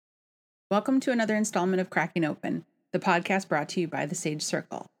Welcome to another installment of Cracking Open, the podcast brought to you by the Sage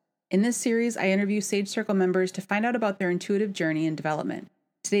Circle. In this series, I interview Sage Circle members to find out about their intuitive journey and development.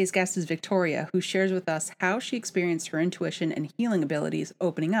 Today's guest is Victoria, who shares with us how she experienced her intuition and healing abilities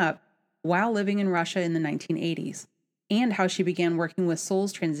opening up while living in Russia in the 1980s, and how she began working with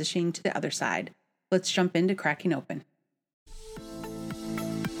souls transitioning to the other side. Let's jump into Cracking Open.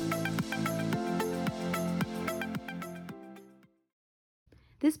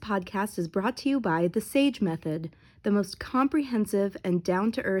 This podcast is brought to you by the SAGE Method, the most comprehensive and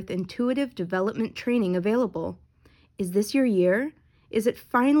down-to-earth intuitive development training available. Is this your year? Is it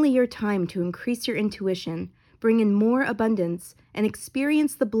finally your time to increase your intuition, bring in more abundance, and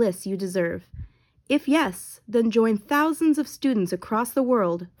experience the bliss you deserve? If yes, then join thousands of students across the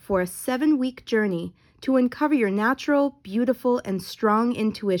world for a 7-week journey to uncover your natural, beautiful, and strong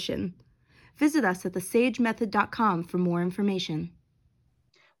intuition. Visit us at thesagemethod.com for more information.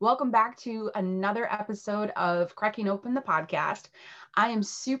 Welcome back to another episode of Cracking Open the podcast. I am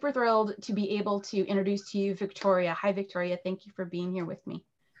super thrilled to be able to introduce to you Victoria. Hi, Victoria. Thank you for being here with me.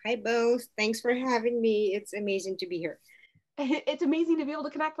 Hi, both. Thanks for having me. It's amazing to be here. It's amazing to be able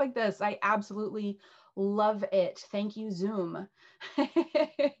to connect like this. I absolutely love it. Thank you, Zoom.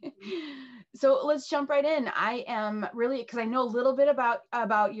 So let's jump right in. I am really, because I know a little bit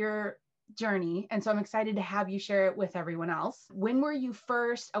about your journey. And so I'm excited to have you share it with everyone else. When were you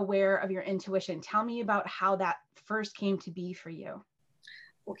first aware of your intuition? Tell me about how that first came to be for you.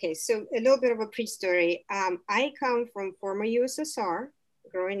 Okay, so a little bit of a pre-story. I come from former USSR,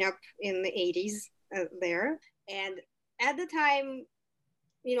 growing up in the 80s there. And at the time,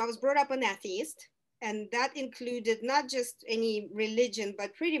 I was brought up an atheist. And that included not just any religion,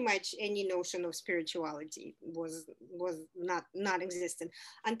 but pretty much any notion of spirituality was not non-existent.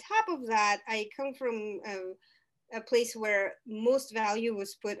 On top of that, I come from a place where most value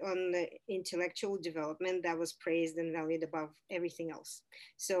was put on the intellectual development that was praised and valued above everything else.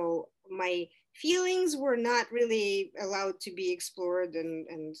 So my feelings were not really allowed to be explored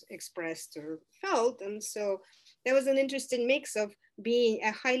and expressed or felt. And so there was an interesting mix of being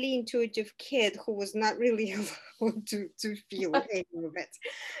a highly intuitive kid who was not really allowed to feel any of it.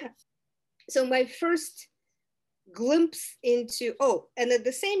 So my first glimpse into, and at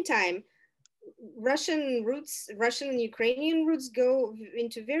the same time, Russian and Ukrainian roots go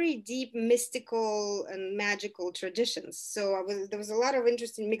into very deep mystical and magical traditions. So there was a lot of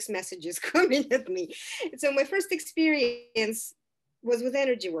interesting mixed messages coming at me. So my first experience was with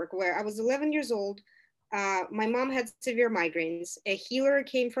energy work, where I was 11 years old. My mom had severe migraines. A healer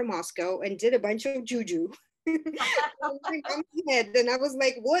came from Moscow and did a bunch of juju on my mom's head. And I was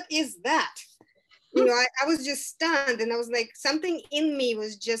like, what is that? I was just stunned, and I was like, something in me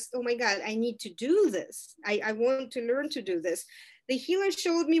was just, oh my God, I need to do this. I want to learn to do this. The healer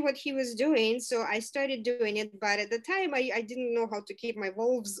showed me what he was doing, so I started doing it. But at the time, I didn't know how to keep my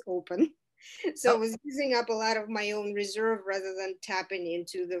valves open. So I was using up a lot of my own reserve rather than tapping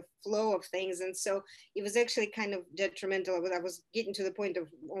into the flow of things. And so it was actually kind of detrimental. I was getting to the point of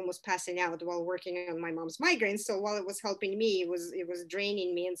almost passing out while working on my mom's migraines. So while it was helping me, it was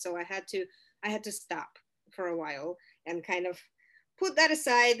draining me. And so I had to stop for a while and kind of put that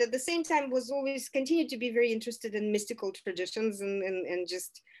aside. At the same time, was always continued to be very interested in mystical traditions and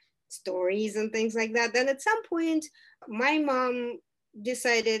just stories and things like that. Then at some point, my mom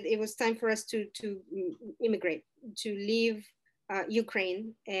decided it was time for us to immigrate, to leave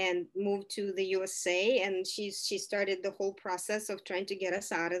Ukraine and move to the USA. And she started the whole process of trying to get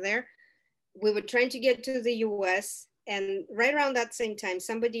us out of there. We were trying to get to the US. And right around that same time,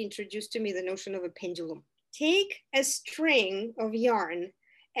 somebody introduced to me the notion of a pendulum. Take a string of yarn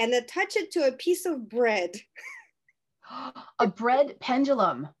and attach it to a piece of bread. A bread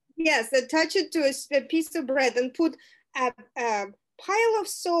pendulum. Yes, attach it to a piece of bread and put a pile of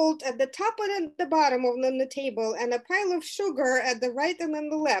salt at the top and the bottom of the table, and a pile of sugar at the right and then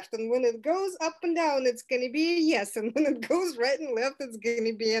the left. And when it goes up and down, it's going to be a yes. And when it goes right and left, it's going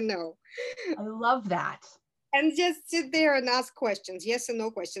to be a no. I love that. And just sit there and ask questions, yes and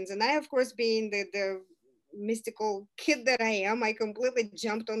no questions. And I, of course, being the mystical kid that I am, I completely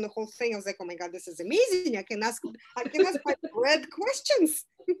jumped on the whole thing. I was like, oh my God, this is amazing. I can ask my bread questions.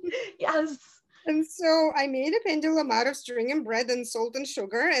 Yes. And so I made a pendulum out of string and bread and salt and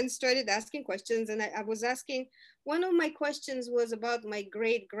sugar and started asking questions. And I was asking, one of my questions was about my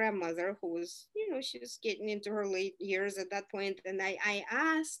great grandmother, who was, she was getting into her late years at that point. And I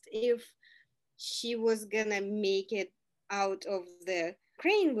asked if she was gonna make it out of the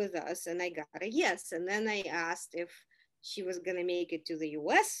Ukraine with us, and I got a yes. And then I asked if she was gonna make it to the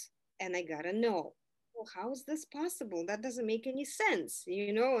US, and I got a no. well, how is this possible? That doesn't make any sense,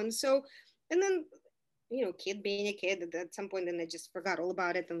 you know? And so, and then, you know, kid being a kid, at some point, then I just forgot all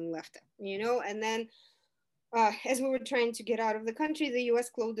about it and left it, you know? And then as we were trying to get out of the country, the US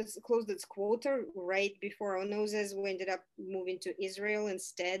closed its quota right before our noses. We ended up moving to Israel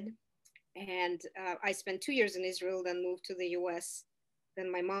instead. And I spent 2 years in Israel, then moved to the US.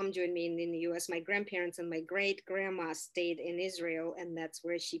 Then my mom joined me in the US. My grandparents and my great grandma stayed in Israel, and that's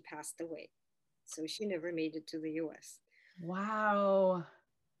where she passed away. So she never made it to the US. Wow.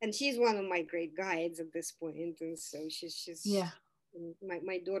 And she's one of my great guides at this point. And so she's Yeah.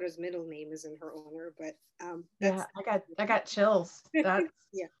 My daughter's middle name is in her honor, but yeah, I got chills. That's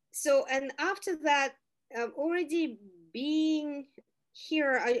yeah. So, and after that, already being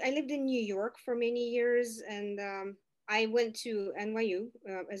here, I lived in New York for many years, and I went to NYU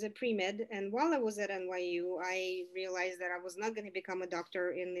as a pre-med. And while I was at NYU, I realized that I was not going to become a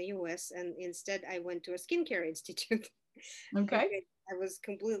doctor in the US, and instead I went to a skincare institute. okay. I was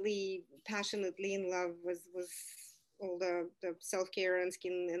completely passionately in love with all the self-care and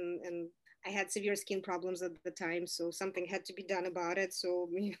skin, and I had severe skin problems at the time, so something had to be done about it. So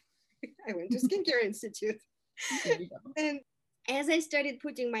I went to Skincare Institute. There you go. And as I started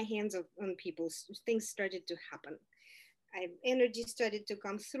putting my hands on people, things started to happen. Energy started to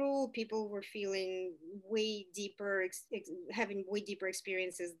come through. People were feeling way deeper, having way deeper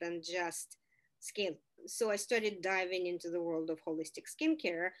experiences than just skin. So I started diving into the world of holistic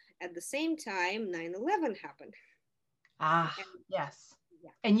skincare. At the same time, 9/11 happened. Ah, And, yes.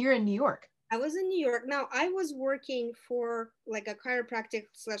 yeah. And you're in New York. I was in New York. Now I was working for like a chiropractic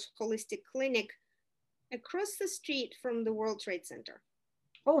 / holistic clinic across the street from the World Trade Center.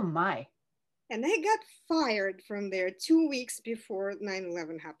 Oh my. And I got fired from there 2 weeks before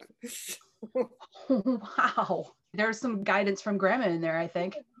 9/11 happened. Wow. There's some guidance from grandma in there, I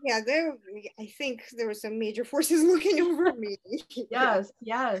think. Yeah, I think there were some major forces looking over me. Yes,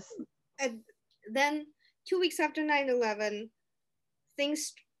 yes. And then 2 weeks after 9/11,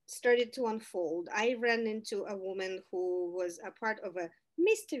 things started to unfold. I ran into a woman who was a part of a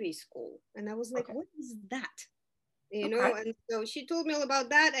mystery school. And I was like, Okay. what is that? You Okay. know, and so she told me all about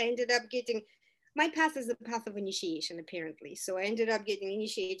that. I ended up getting, my path is the path of initiation, apparently. So I ended up getting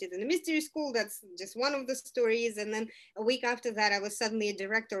initiated in a mystery school. That's just one of the stories. And then a week after that, I was suddenly a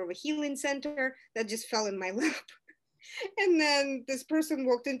director of a healing center that just fell in my lap. And then this person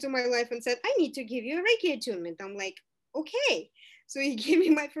walked into my life and said, I need to give you a Reiki attunement. I'm like, okay. So he gave me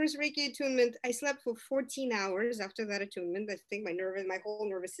my first Reiki attunement. I slept for 14 hours after that attunement. I think my whole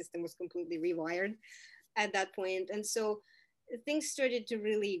nervous system was completely rewired at that point. And so things started to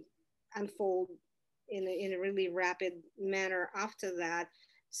really unfold in a really rapid manner after that.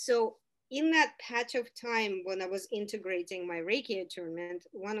 So in that patch of time when I was integrating my Reiki attunement,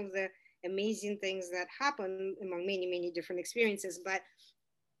 one of the amazing things that happened among many, many different experiences,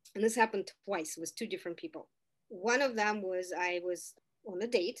 and this happened twice with two different people. One of them was I was on a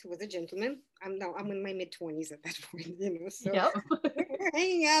date with a gentleman. I'm in my mid-20s at that point, you know. So yep. we're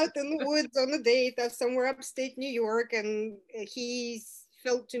hanging out in the woods on a date somewhere upstate New York, and he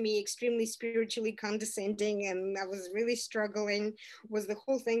felt to me extremely spiritually condescending, and I was really struggling with the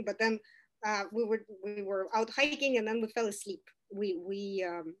whole thing. But then we were out hiking, and then we fell asleep. We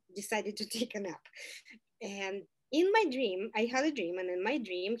decided to take a nap, and in my dream, I had a dream, and in my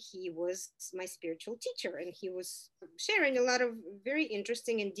dream, he was my spiritual teacher, and he was sharing a lot of very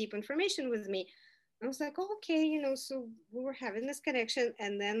interesting and deep information with me. I was like, oh, okay, you know, so we were having this connection,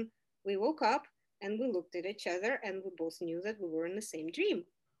 and then we woke up and we looked at each other, and we both knew that we were in the same dream.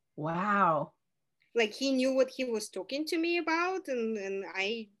 Wow. Like he knew what he was talking to me about, and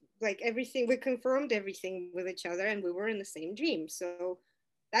I, like, everything, we confirmed everything with each other, and we were in the same dream. So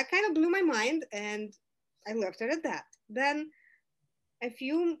that kind of blew my mind, and I left it at that. Then a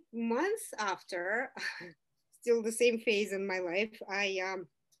few months after, still the same phase in my life,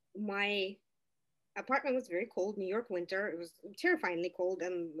 my apartment was very cold, New York winter. It was terrifyingly cold,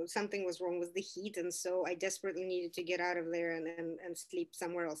 and something was wrong with the heat. And so I desperately needed to get out of there and sleep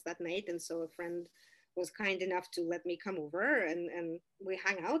somewhere else that night. And so a friend was kind enough to let me come over, and we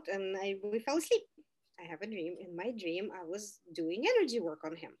hung out, and we fell asleep. I have a dream. In my dream, I was doing energy work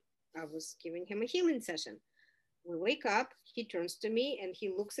on him. I was giving him a healing session. We wake up, he turns to me and he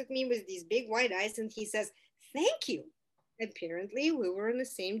looks at me with these big wide eyes and he says, thank you. Apparently, we were in the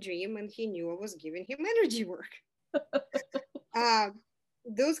same dream and he knew I was giving him energy work.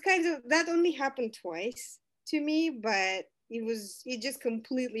 Those kinds of, that only happened twice to me, but it just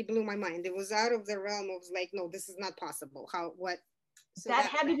completely blew my mind. It was out of the realm of like, no, this is not possible. What? So that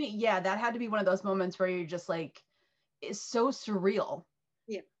had to be, that had to be one of those moments where you're just like, it's so surreal.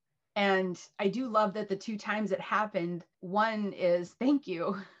 Yeah. And I do love that the two times it happened, one is thank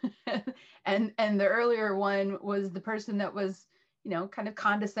you. and the earlier one was the person that was, kind of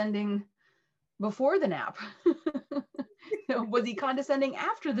condescending before the nap. Was he condescending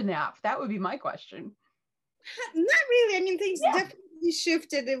after the nap? That would be my question. Not really. I mean, things definitely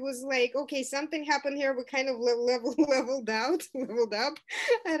shifted. It was like, okay, something happened here. We kind of leveled out, leveled up.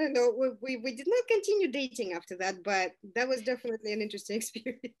 I don't know. We did not continue dating after that, but that was definitely an interesting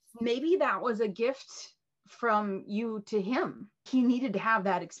experience. Maybe that was a gift from you to him. He needed to have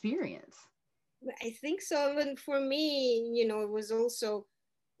that experience. I think so. And for me, it was also,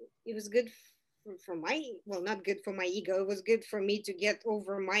 it was good for my, well, not good for my ego. It was good for me to get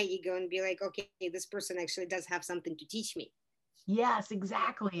over my ego and be like, okay, this person actually does have something to teach me. Yes,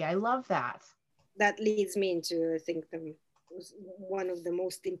 exactly. I love that. That leads me into, I think, was one of the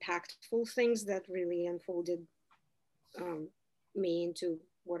most impactful things that really unfolded me into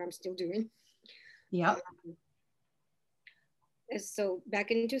what I'm still doing. Yeah. So back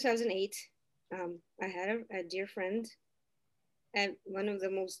in 2008, I had a dear friend, and one of the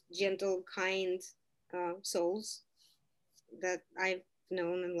most gentle, kind souls that I've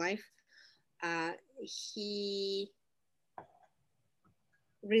known in life. He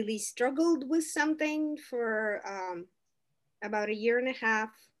really struggled with something for about a year and a half,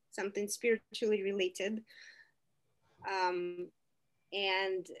 something spiritually related. And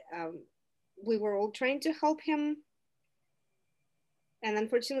we were all trying to help him. And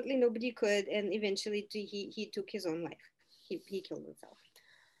unfortunately, nobody could. And eventually, he took his own life. He killed himself.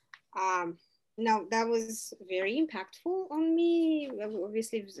 Now, that was very impactful on me.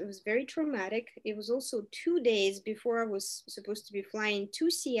 Obviously, it was very traumatic. It was also 2 days before I was supposed to be flying to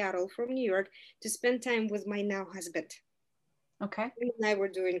Seattle from New York to spend time with my now husband. Okay. He and I were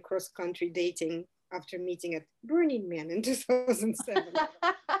doing cross-country dating after meeting at Burning Man in 2007.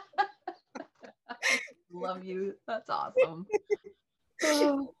 Love you. That's awesome.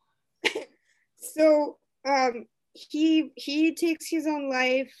 So he takes his own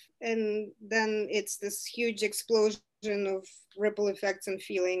life, and then it's this huge explosion of ripple effects and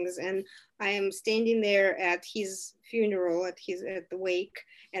feelings, and I am standing there at his funeral, at the wake,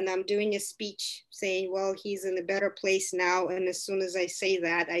 and I'm doing a speech saying, well, he's in a better place now. And as soon as I say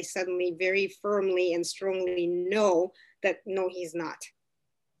that, I suddenly very firmly and strongly know that no, he's not.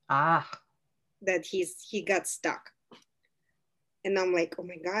 That he got stuck. And I'm like, oh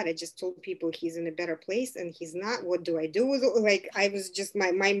my God, I just told people he's in a better place and he's not. What do I do with it? Like, I was just,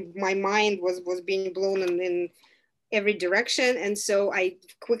 my mind was being blown in every direction. And so I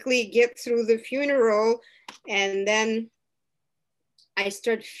quickly get through the funeral, and then I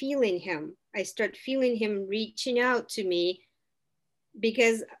start feeling him. I start feeling him reaching out to me,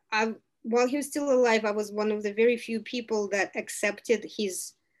 because while he was still alive, I was one of the very few people that accepted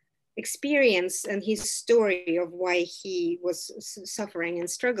his experience and his story of why he was suffering and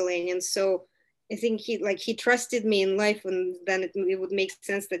struggling. And so I think he trusted me in life, and then it would make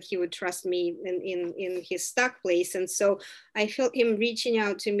sense that he would trust me in his stuck place. And so I felt him reaching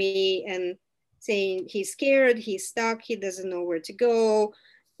out to me and saying he's scared, he's stuck, he doesn't know where to go.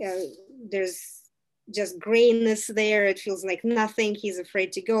 There's just grayness there. It feels like nothing. He's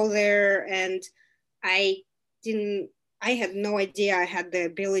afraid to go there. And I had no idea I had the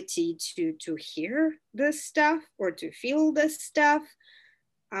ability to hear this stuff or to feel this stuff.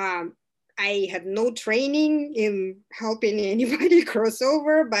 I had no training in helping anybody cross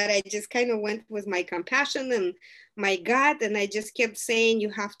over, but I just kind of went with my compassion and my gut. And I just kept saying, you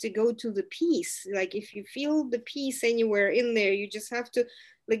have to go to the peace. Like, if you feel the peace anywhere in there, you just have to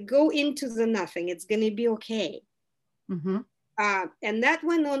go into the nothing. It's going to be okay. Mm-hmm. And that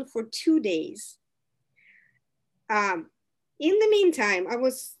went on for 2 days. In the meantime, I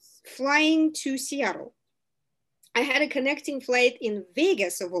was flying to Seattle. I had a connecting flight in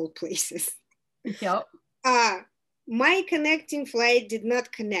Vegas, of all places. Yep. My connecting flight did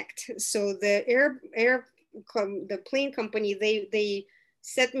not connect. So the the plane company, they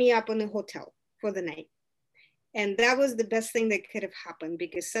set me up in a hotel for the night. And that was the best thing that could have happened,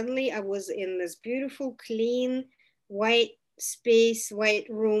 because suddenly I was in this beautiful, clean, white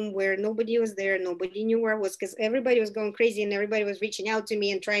room where nobody was there. Nobody knew where I was, because everybody was going crazy and everybody was reaching out to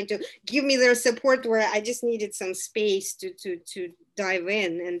me and trying to give me their support, where I just needed some space to dive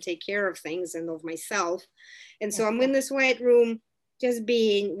in and take care of things and of myself. And so I'm in this white room, just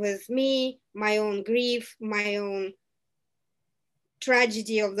being with me, my own grief, my own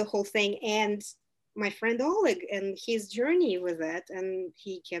tragedy of the whole thing, and my friend Oleg and his journey with it. And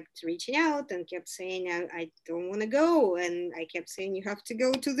he kept reaching out and kept saying, I don't want to go. And I kept saying, you have to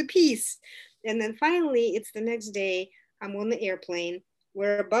go to the peace. And then finally, it's the next day, I'm on the airplane.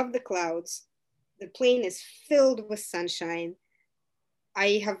 We're above the clouds. The plane is filled with sunshine.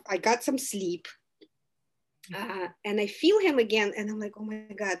 I got some sleep. And I feel him again, and I'm like, oh my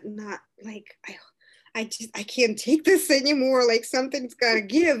God, not like I can't take this anymore. Like something's gotta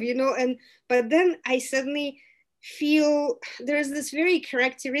give, you know. And but then I suddenly feel there's this very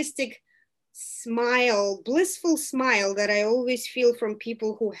characteristic smile, blissful smile that I always feel from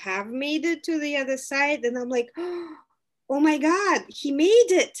people who have made it to the other side. And I'm like, oh my God, he made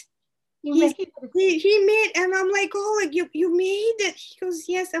it. He made, and I'm like, oh, like you made it. He goes,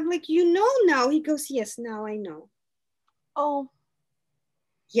 yes. I'm like, you know now. He goes, yes, now I know. Oh,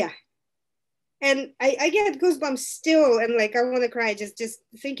 yeah. And I get goosebumps still, and like I want to cry just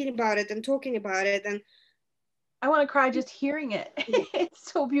thinking about it and talking about it, and I want to cry just hearing it.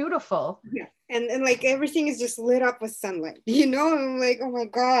 It's so beautiful. Yeah, and like everything is just lit up with sunlight, you know. And I'm like, oh my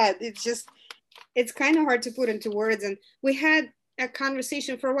God, it's kind of hard to put into words. And we had a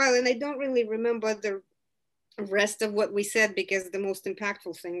conversation for a while, and I don't really remember the rest of what we said, because the most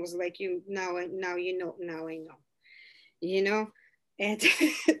impactful thing was like, now I know, you know, and now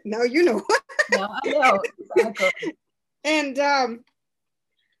you know. Now I know, exactly. And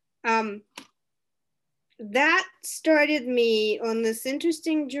that started me on this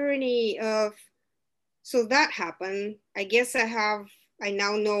interesting journey of, so that happened. I guess I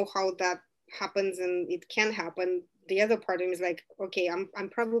now know how that happens, and it can happen. The other part of me is like, okay, I'm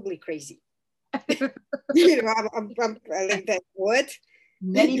probably crazy. You know, I'm like that. What?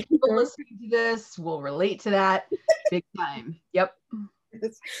 Many people listening to this will relate to that big time. Yep.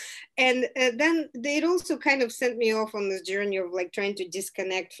 And then it also kind of sent me off on this journey of like trying to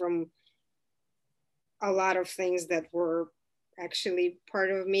disconnect from a lot of things that were actually part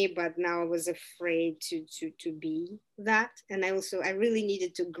of me, but now I was afraid to be that. And I really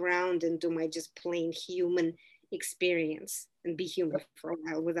needed to ground into my just plain human experience and be human for a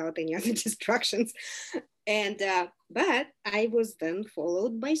while without any other distractions. And but I was then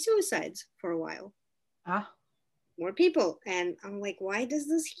followed by suicides for a while. More people. And I'm like, why does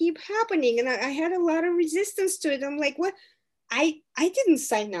this keep happening? And I had a lot of resistance to it. I'm like, what? I didn't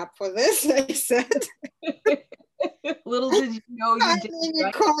sign up for this. I said, little did you know you did,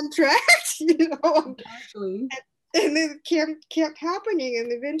 right? A contract, you know. Exactly. And it kept happening.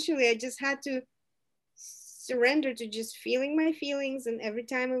 And eventually I just had to surrender to just feeling my feelings. And every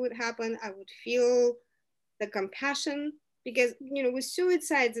time it would happen, I would feel the compassion, because, you know, with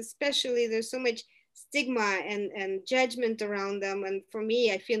suicides especially, there's so much stigma and judgment around them. And for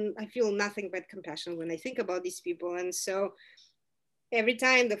me, I feel nothing but compassion when I think about these people. And so every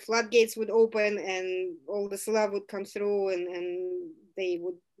time the floodgates would open and all this love would come through, and they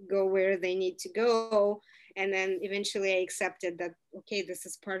would go where they need to go. And then eventually I accepted that, okay, this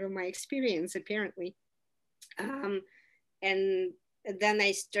is part of my experience, apparently. And then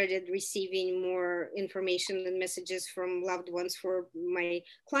I started receiving more information and messages from loved ones for my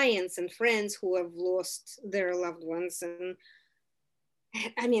clients and friends who have lost their loved ones. And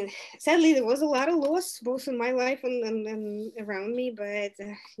I mean, sadly, there was a lot of loss both in my life and around me, but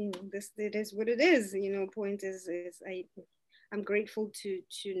you know, it is what it is. You know, point is I'm grateful to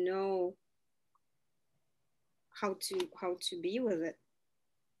know how to be with it.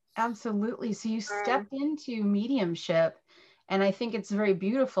 Absolutely. So you stepped into mediumship, and I think it's very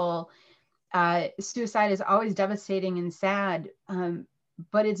beautiful. Suicide is always devastating and sad,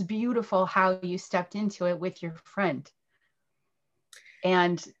 but it's beautiful how you stepped into it with your friend.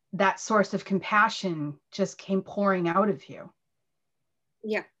 And that source of compassion just came pouring out of you.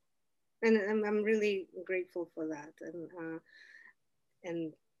 Yeah. And I'm really grateful for that.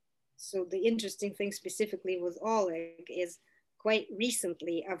 And so the interesting thing specifically with Oleg is, quite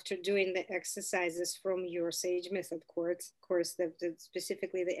recently, after doing the exercises from your Sage Method course, that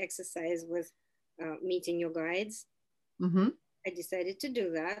specifically the exercise with meeting your guides, I decided to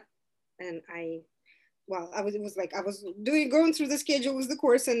do that. And it was like I was going through the schedule with the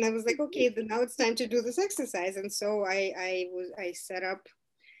course, and I was like, okay, then now it's time to do this exercise. And so I set up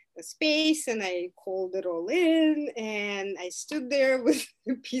a space, and I called it all in, and I stood there with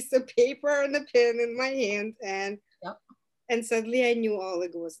a piece of paper and a pen in my hand, and suddenly I knew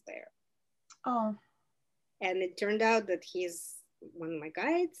Oleg was there. Oh. And it turned out that he's one of my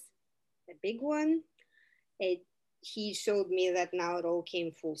guides, a big one. He showed me that now it all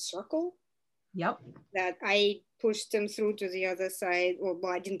came full circle. Yep. That I pushed him through to the other side. Well,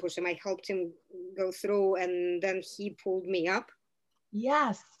 I didn't push him. I helped him go through, and then he pulled me up.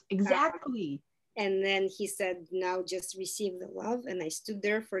 Yes, exactly. And then he said, now just receive the love. And I stood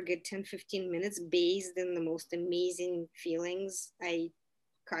there for a good 10-15 minutes, bathed in the most amazing feelings. I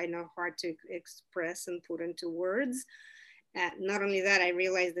kind of hard to express and put into words. Not only that, I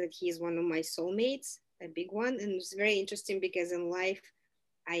realized that he's one of my soulmates, a big one. And it's very interesting because in life,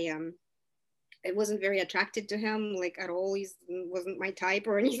 I wasn't very attracted to him like at all. He wasn't my type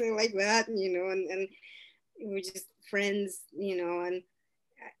or anything like that, and we were just friends, and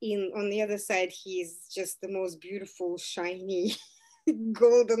on the other side, he's just the most beautiful, shiny,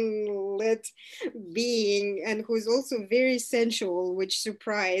 golden lit being, and who's also very sensual, which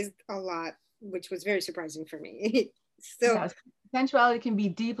surprised a lot, which was very surprising for me. So yes, sensuality can be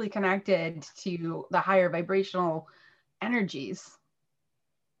deeply connected to the higher vibrational energies.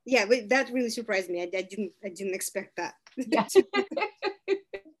 yeah, but that really surprised me. I didn't expect that. Yeah.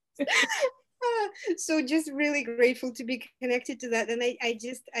 So just really grateful to be connected to that. And I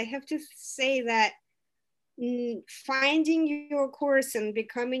have to say that finding your course and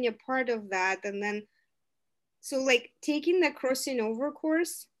becoming a part of that, and then so like taking the crossing over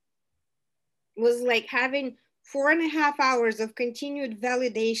course was like having 4.5 hours of continued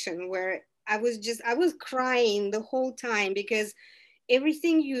validation where I was crying the whole time because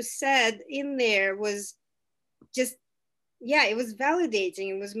everything you said in there was just, yeah, it was validating.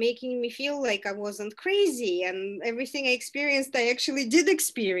 It was making me feel like I wasn't crazy, and everything I experienced I actually did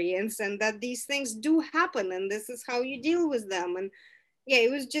experience, and that these things do happen and this is how you deal with them. And yeah,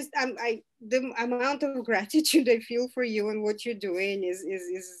 it was just the amount of gratitude I feel for you and what you're doing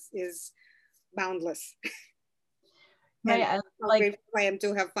is boundless. And Right. how grateful I am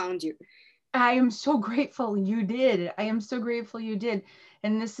to have found you. I am so grateful you did. I am so grateful you did.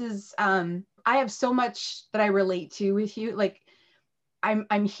 And this is, I have so much that I relate to with you. Like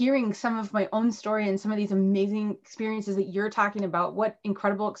I'm hearing some of my own story and some of these amazing experiences that you're talking about. What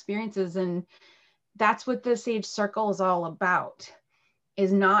incredible experiences. And that's what the Sage Circle is all about,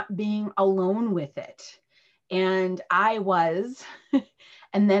 is not being alone with it. And I was,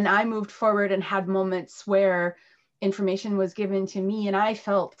 and then I moved forward and had moments where information was given to me and I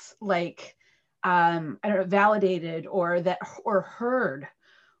felt like, I don't know, validated or heard,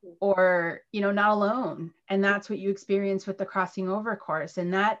 or, not alone. And that's what you experience with the crossing over course.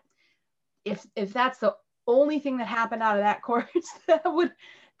 And that, if that's the only thing that happened out of that course, that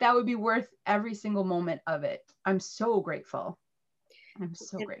would be worth every single moment of it. I'm so grateful. I'm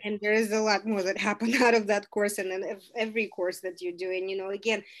so grateful. And there is a lot more that happened out of that course, and then every course that you're doing,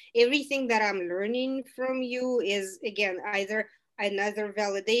 again, everything that I'm learning from you is, again, either another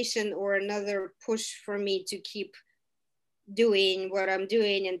validation or another push for me to keep doing what I'm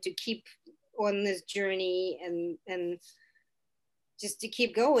doing and to keep on this journey, and just to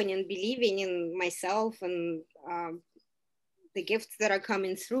keep going and believing in myself and the gifts that are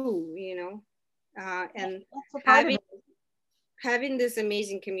coming through, and having this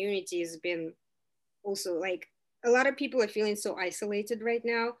amazing community has been also, like, a lot of people are feeling so isolated right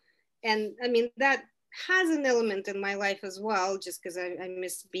now. And I mean, that has an element in my life as well, just because I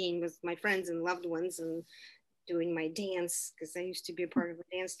miss being with my friends and loved ones and doing my dance, because I used to be a part of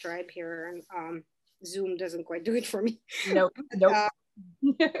a dance tribe here, and Zoom doesn't quite do it for me. Nope.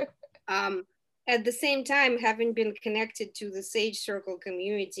 At the same time, having been connected to the Sage Circle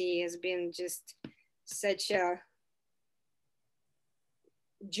community has been just such a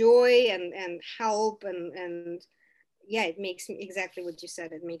joy and help, and yeah, it makes me, exactly what you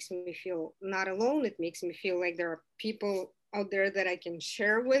said, it makes me feel not alone. It makes me feel like there are people out there that I can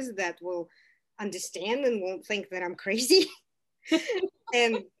share with that will understand and won't think that I'm crazy.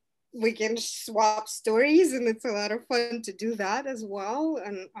 And we can swap stories, and it's a lot of fun to do that as well.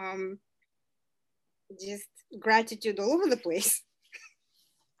 And just gratitude all over the place.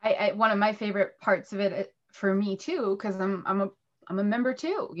 I one of my favorite parts of it for me too, because I'm a member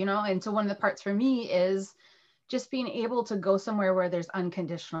too, and so one of the parts for me is just being able to go somewhere where there's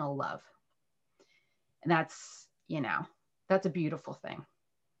unconditional love. And that's a beautiful thing.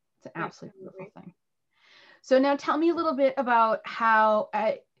 It's an absolutely beautiful thing. So now tell me a little bit about how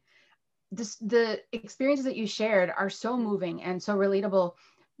the experiences that you shared are so moving and so relatable,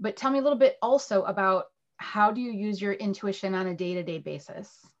 but tell me a little bit also about how do you use your intuition on a day-to-day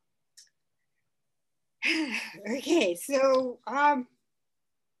basis? Okay, so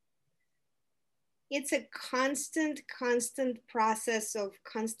it's a constant process of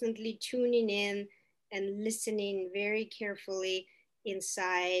constantly tuning in and listening very carefully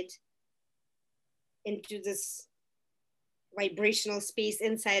inside into this vibrational space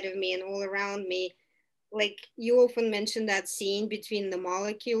inside of me and all around me. Like, you often mention that scene between the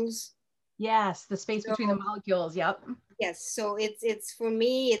molecules. Yes, the space between the molecules. Yep. Yes, so it's for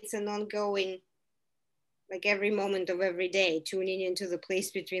me, it's an ongoing, like, every moment of every day, tuning into the place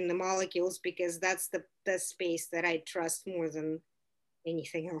between the molecules, because that's the space that I trust more than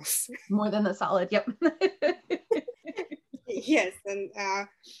anything else. More than the solid. Yep. Yes, and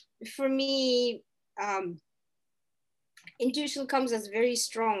for me, intuition comes as very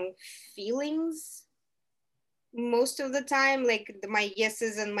strong feelings most of the time. Like my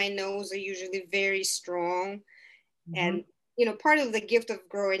yeses and my nos are usually very strong. Mm-hmm. And part of the gift of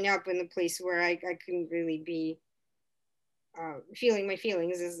growing up in a place where I couldn't really be feeling my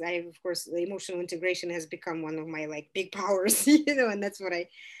feelings is, of course, the emotional integration has become one of my like big powers, and that's what I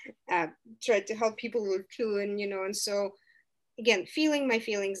try to help people with too. And so again, feeling my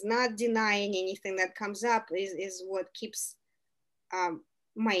feelings, not denying anything that comes up, is what keeps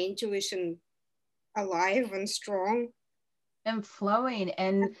my intuition alive and strong and flowing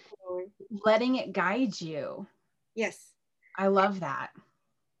and letting it guide you. Yes, I love that.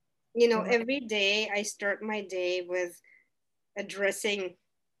 Every day I start my day with addressing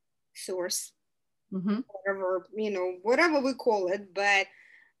source, mm-hmm. whatever we call it, but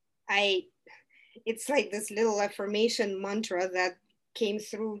it's like this little affirmation mantra that came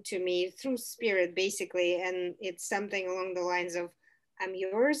through to me through spirit, basically. And it's something along the lines of, I'm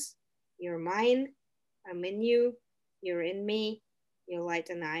yours, you're mine, I'm in you, you're in me, your light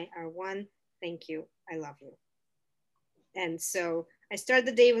and I are one. Thank you. I love you. And so I start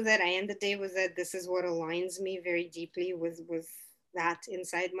the day with that. I end the day with that. This is what aligns me very deeply with that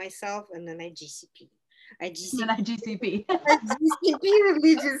inside myself. And then I GCP. I GCP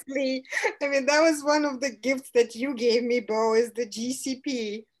religiously. I mean, that was one of the gifts that you gave me, Bo, is the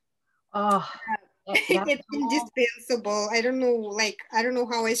GCP. Oh, it's indispensable. I don't know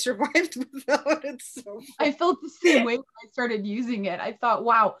how I survived without it. So I felt the same way when I started using it. I thought,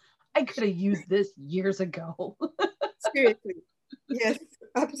 wow, I could have used this years ago. Seriously. Yes,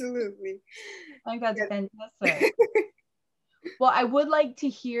 absolutely. I think that's fantastic. Well, I would like to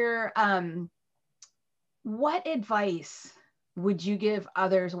hear what advice would you give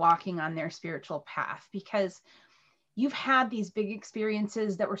others walking on their spiritual path? Because you've had these big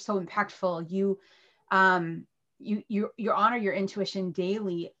experiences that were so impactful. You honor your intuition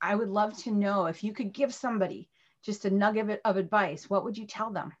daily. I would love to know if you could give somebody just a nugget of advice, what would you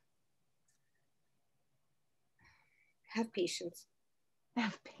tell them? Have patience.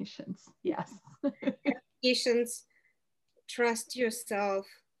 Have patience. Yes. Have patience. Trust yourself.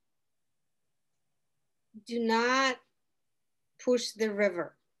 Do not push the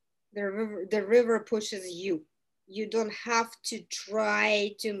river. The river pushes you. You don't have to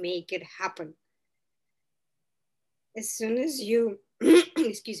try to make it happen. As soon as you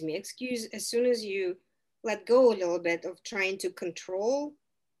as soon as you let go a little bit of trying to control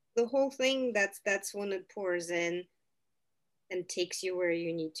the whole thing, that's when it pours in and takes you where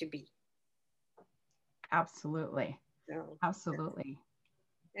you need to be. Absolutely. So, absolutely.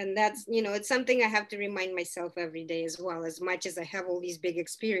 And that's, it's something I have to remind myself every day as well. As much as I have all these big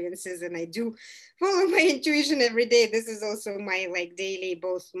experiences and I do follow my intuition every day, this is also my like daily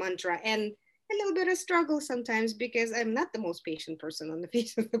both mantra and a little bit of struggle sometimes, because I'm not the most patient person on the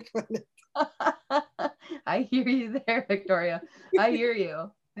face of the planet. I hear you there, Victoria. I hear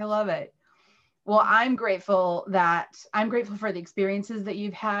you. I love it. Well, I'm grateful for the experiences that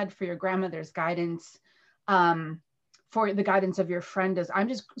you've had, for your grandmother's guidance, for the guidance of your friend. I'm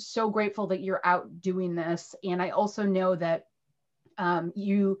just so grateful that you're out doing this. And I also know that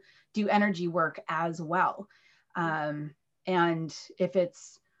you do energy work as well. And if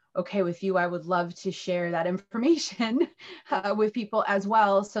it's okay with you, I would love to share that information with people as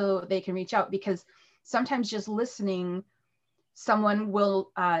well, so they can reach out, because sometimes just listening, someone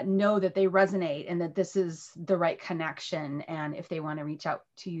will know that they resonate and that this is the right connection. And if they want to reach out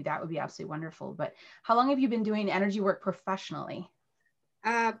to you, that would be absolutely wonderful. But how long have you been doing energy work professionally?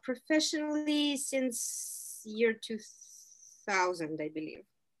 Professionally since year 2000, I believe.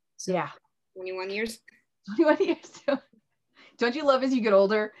 So yeah. 21 years. 21 years. Don't you love as you get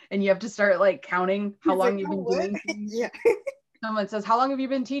older and you have to start like counting how long you've been doing things? Yeah. Someone says, how long have you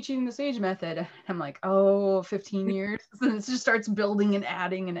been teaching the Sage method? I'm like, 15 years. And it just starts building and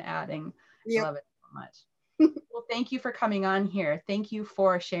adding and adding. Yep. I love it so much. Well, thank you for coming on here. Thank you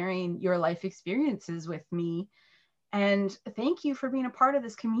for sharing your life experiences with me. And thank you for being a part of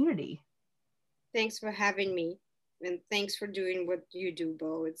this community. Thanks for having me. And thanks for doing what you do,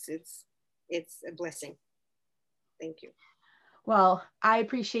 Bo. It's a blessing. Thank you. Well, I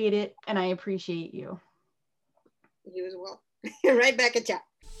appreciate it, and I appreciate you. You as well. Right back at you.